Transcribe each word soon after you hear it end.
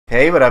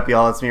Hey, what up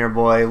y'all, it's me, your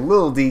boy,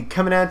 Lil D,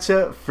 coming at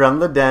you from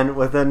the den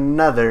with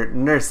another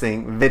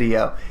nursing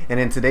video. And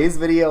in today's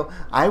video,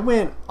 I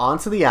went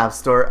onto the App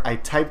Store, I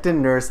typed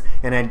in nurse,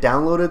 and I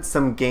downloaded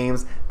some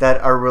games that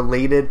are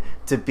related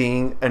to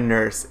being a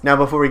nurse. Now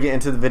before we get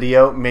into the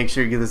video, make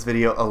sure you give this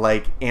video a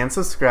like and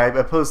subscribe.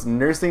 I post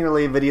nursing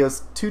related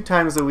videos 2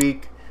 times a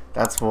week,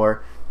 that's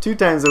 2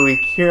 times a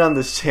week here on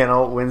this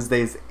channel,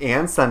 Wednesdays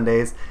and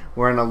Sundays.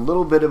 We're in a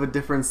little bit of a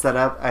different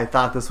setup. I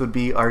thought this would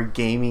be our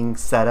gaming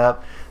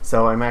setup.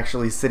 So I'm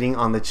actually sitting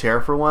on the chair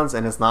for once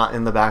and it's not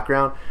in the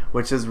background,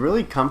 which is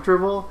really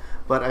comfortable,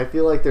 but I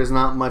feel like there's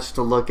not much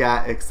to look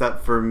at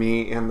except for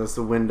me and this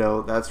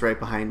window that's right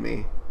behind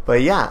me.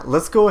 But yeah,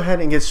 let's go ahead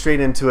and get straight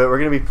into it. We're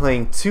going to be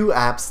playing 2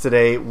 apps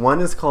today. One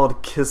is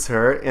called Kiss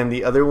Her and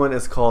the other one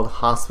is called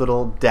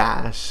Hospital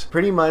Dash.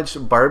 Pretty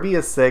much Barbie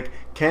is sick,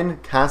 Ken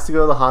has to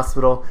go to the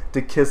hospital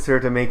to kiss her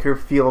to make her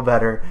feel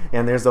better,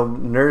 and there's a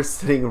nurse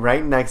sitting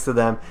right next to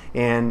them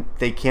and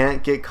they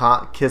can't get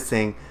caught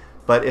kissing,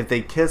 but if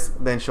they kiss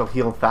then she'll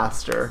heal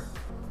faster.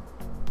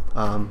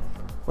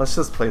 Let's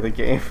just play the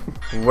game.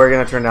 We're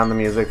going to turn down the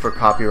music for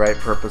copyright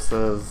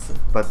purposes,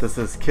 but this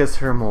is Kiss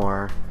Her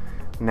More.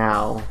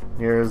 Now,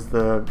 here's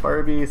the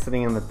Barbie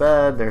sitting in the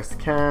bed, there's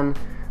Ken,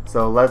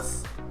 so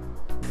let's,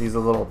 these are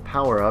little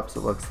power-ups it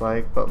looks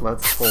like, but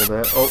let's hold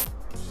it. Oh,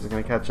 she's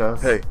gonna catch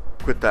us. Hey,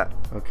 quit that.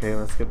 Okay,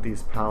 let's get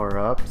these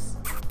power-ups.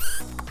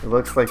 It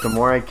looks like the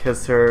more I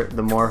kiss her,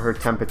 the more her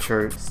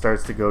temperature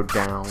starts to go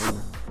down.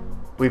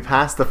 We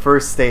passed the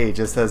first stage.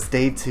 It says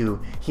day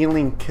 2,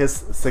 healing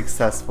kiss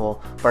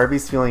successful.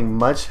 Barbie's feeling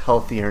much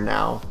healthier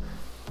now.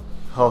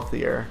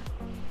 Healthier.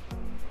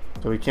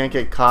 So we can't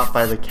get caught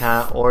by the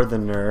cat or the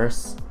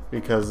nurse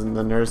because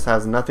the nurse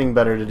has nothing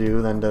better to do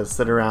than to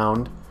sit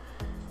around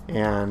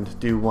and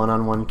do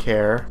one-on-one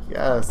care.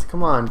 Yes,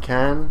 come on,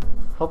 Ken.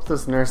 Help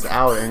this nurse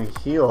out and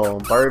heal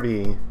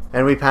Barbie.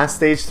 And we passed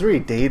stage 3,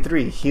 day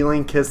 3,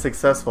 healing kiss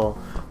successful.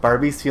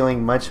 Barbie's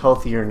feeling much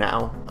healthier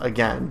now,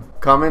 again.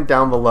 Comment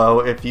down below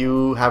if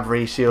you have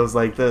ratios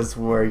like this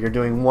where you're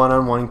doing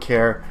one-on-one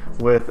care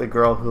with a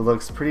girl who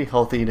looks pretty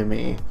healthy to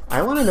me.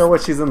 I want to know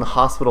what she's in the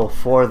hospital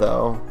for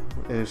though.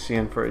 Is she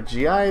in for a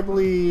GI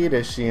bleed?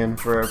 Is she in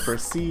for a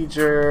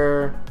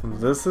procedure?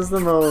 This is the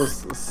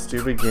most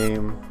stupid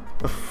game.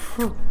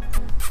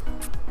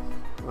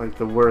 Like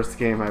the worst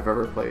game I've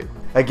ever played.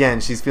 Again,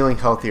 she's feeling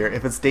healthier.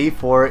 If it's day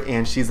 4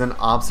 and she's an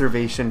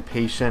observation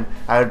patient,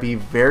 I would be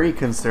very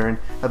concerned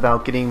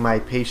about getting my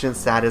patient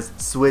status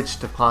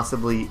switched to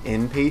possibly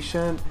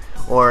inpatient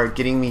or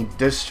getting me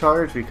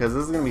discharged because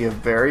this is going to be a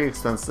very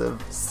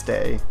expensive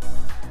stay.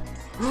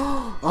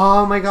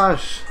 Oh my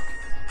gosh.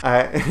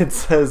 It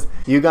says,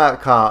 you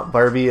got caught,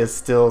 Barbie is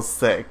still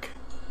sick.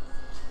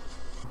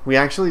 We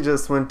actually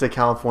just went to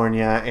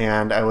California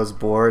and I was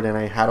bored and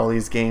I had all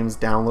these games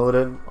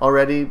downloaded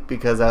already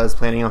because I was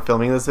planning on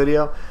filming this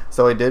video.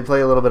 So I did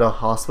play a little bit of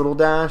Hospital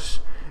Dash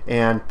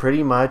and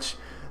pretty much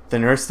the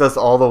nurse does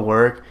all the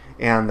work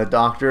and the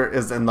doctor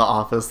is in the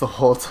office the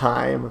whole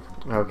time.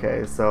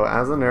 Okay, so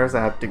as a nurse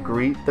I have to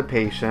greet the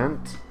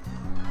patient,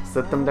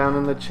 sit them down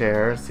in the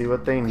chair, see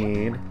what they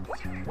need.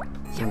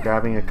 I'm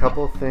grabbing a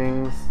couple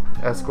things,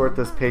 escort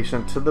this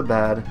patient to the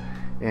bed,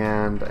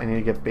 and I need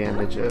to get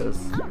bandages.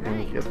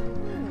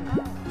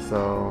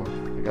 So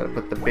I gotta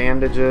put the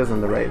bandages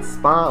in the right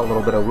spot, a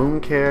little bit of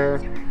wound care,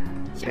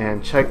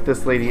 and check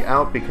this lady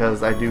out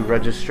because I do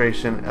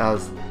registration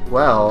as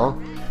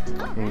well,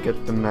 and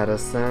get the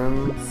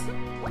medicines.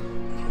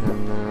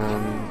 And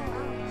then,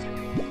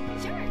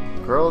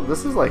 girl,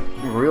 this is like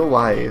real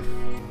life.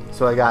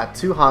 So I got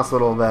 2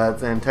 hospital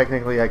beds, and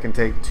technically I can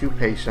take 2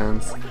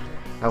 patients.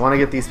 I want to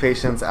get these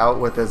patients out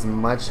with as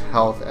much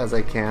health as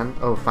I can.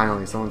 Oh,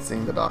 finally, someone's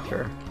seeing the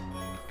doctor.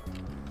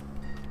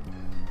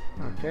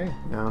 Okay,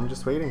 now I'm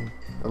just waiting.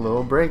 A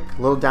little break, a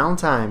little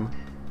downtime.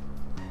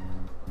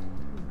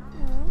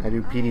 I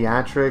do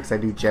pediatrics, I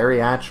do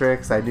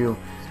geriatrics, I do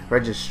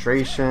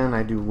registration,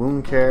 I do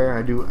wound care,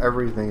 I do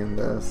everything in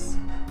this.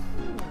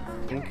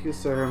 Thank you,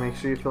 sir. Make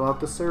sure you fill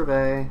out the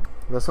survey.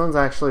 This one's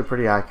actually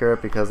pretty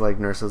accurate because like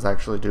nurses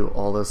actually do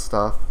all this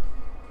stuff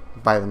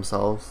by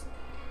themselves.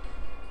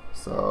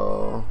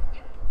 So,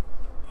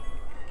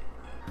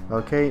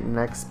 okay,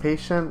 next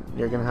patient,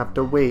 you're gonna have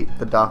to wait.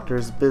 The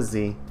doctor's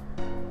busy.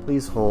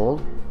 Please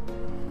hold.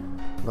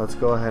 Let's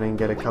go ahead and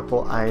get a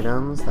couple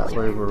items. That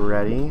way we're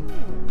ready.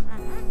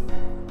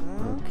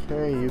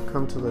 Okay, you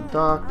come to the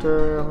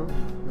doctor.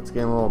 It's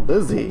getting a little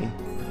busy.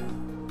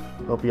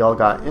 Hope you all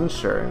got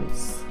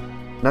insurance.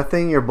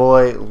 Nothing your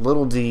boy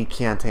Little D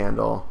can't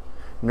handle.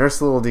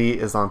 Nurse Little D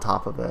is on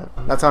top of it.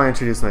 That's how I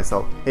introduce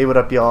myself. Hey, what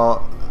up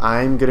y'all?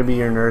 I'm gonna be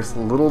your nurse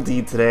Little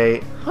D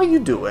today. How you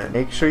doing?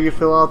 Make sure you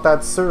fill out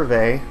that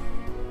survey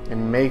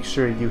and make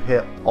sure you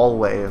hit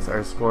always.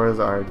 Our scores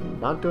are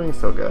not doing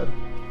so good.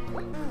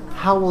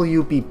 How will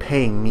you be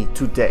paying me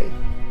today?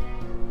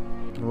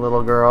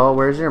 Little girl,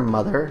 where's your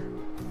mother?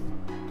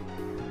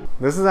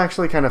 This is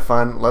actually kind of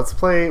fun. Let's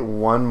play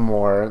one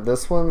more.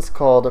 This one's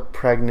called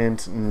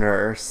Pregnant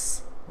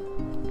Nurse.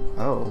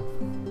 Oh,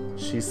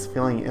 she's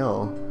feeling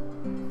ill.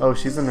 Oh,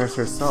 she's a nurse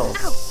herself.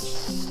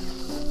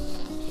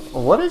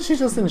 What did she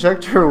just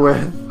inject her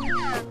with?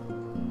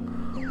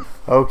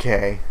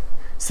 Okay.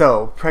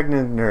 So,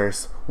 pregnant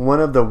nurse. One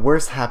of the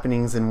worst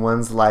happenings in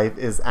one's life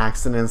is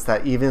accidents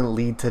that even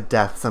lead to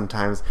death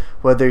sometimes.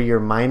 Whether you're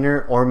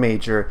minor or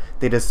major,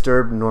 they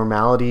disturb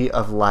normality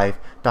of life.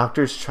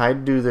 Doctors try to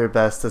do their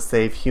best to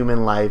save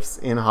human lives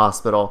in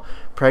hospital.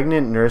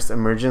 Pregnant nurse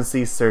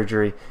emergency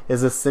surgery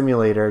is a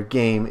simulator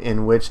game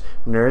in which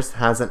nurse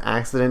has an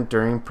accident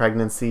during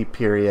pregnancy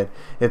period.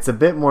 It's a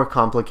bit more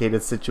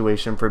complicated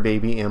situation for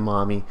baby and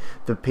mommy.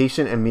 The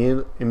patient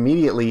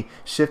immediately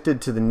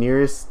shifted to the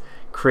nearest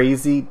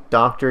crazy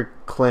doctor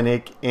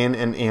clinic in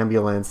an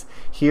ambulance.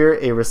 Here,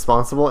 a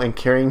responsible and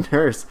caring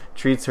nurse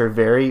treats her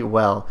very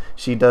well.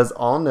 She does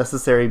all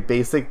necessary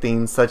basic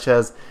things such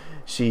as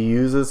she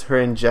uses her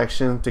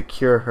injection to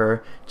cure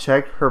her,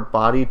 check her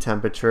body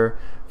temperature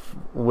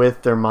with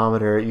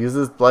thermometer,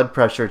 uses blood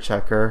pressure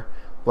checker.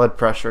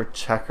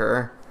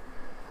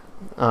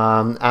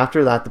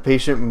 After that, the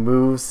patient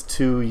moves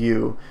to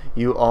you.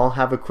 You all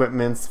have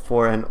equipments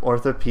for an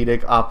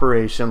orthopedic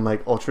operation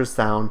like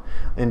ultrasound,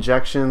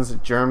 injections,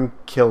 germ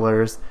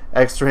killers,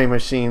 x-ray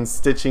machines,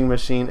 stitching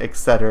machine,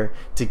 etc.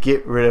 to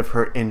get rid of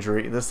her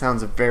injury. This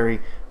sounds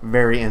very,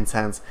 very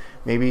intense.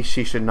 Maybe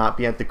she should not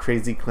be at the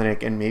crazy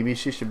clinic and maybe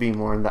she should be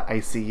more in the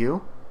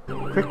ICU.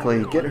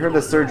 Quickly, get her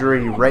to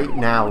surgery right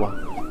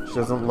now. She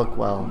doesn't look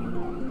well.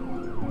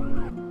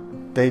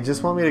 They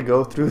just want me to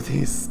go through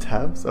these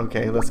steps?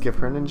 Okay, let's give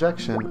her an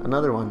injection.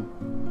 Another one.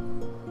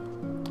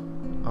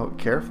 Oh,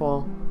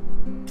 careful.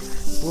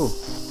 Ooh.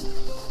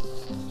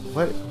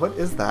 What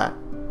is that?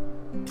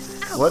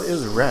 What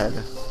is red?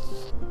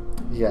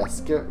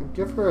 Yes,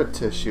 give her a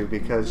tissue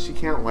because she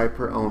can't wipe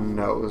her own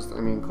nose.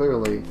 I mean,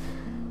 clearly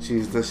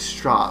she's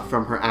distraught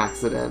from her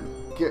accident.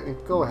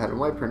 Go ahead and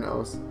wipe her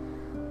nose.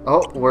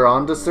 Oh, we're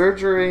on to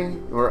surgery.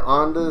 We're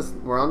on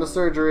to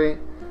surgery.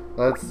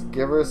 Let's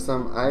give her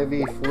some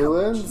IV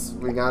fluids.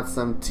 We got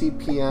some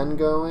TPN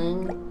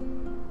going.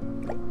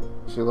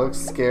 She looks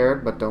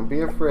scared, but don't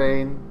be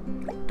afraid.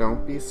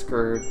 Don't be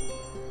scared.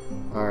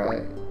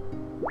 Alright.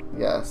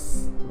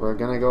 Yes. We're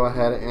gonna go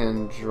ahead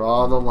and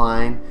draw the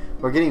line.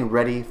 We're getting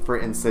ready for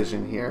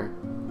incision here.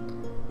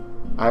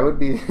 I would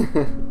be...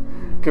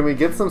 Can we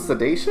get some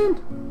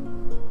sedation?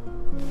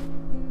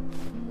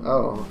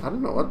 Oh, I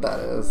don't know what that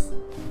is.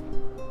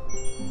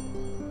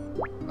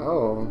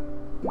 Oh.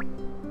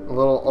 A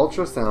little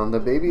ultrasound. The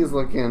baby's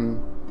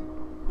looking...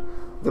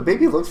 The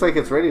baby looks like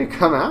it's ready to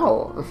come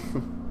out.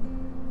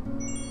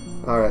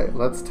 Alright,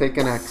 let's take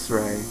an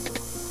x-ray.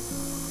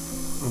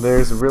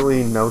 There's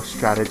really no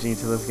strategy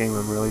to this game.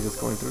 I'm really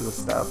just going through the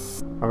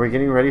steps. Are we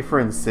getting ready for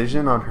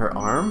incision on her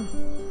arm?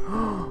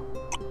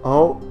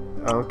 Oh,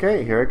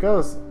 okay, here it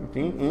goes.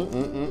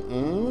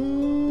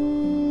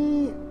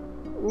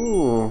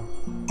 Ooh.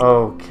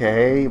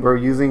 Okay, we're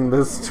using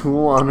this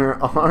tool on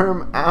her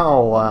arm.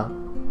 Ow.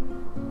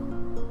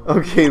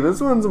 Okay,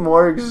 this one's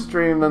more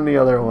extreme than the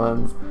other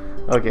ones.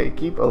 Okay,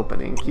 keep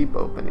opening, keep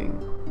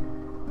opening.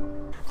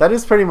 That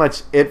is pretty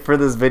much it for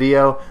this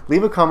video.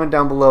 Leave a comment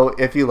down below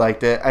if you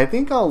liked it. I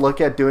think I'll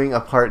look at doing a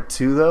part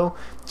 2 though,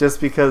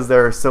 just because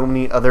there are so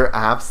many other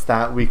apps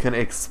that we can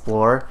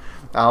explore.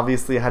 I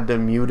obviously had to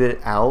mute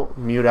out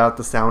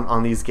the sound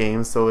on these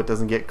games so it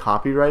doesn't get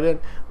copyrighted,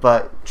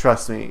 but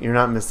trust me, you're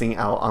not missing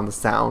out on the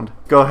sound.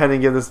 Go ahead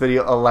and give this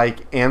video a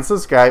like and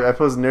subscribe. I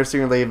post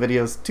nursing related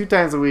videos 2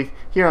 times a week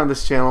here on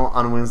this channel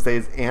on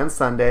Wednesdays and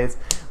Sundays.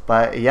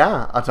 But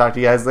yeah, I'll talk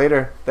to you guys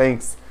later.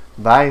 Thanks.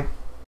 Bye.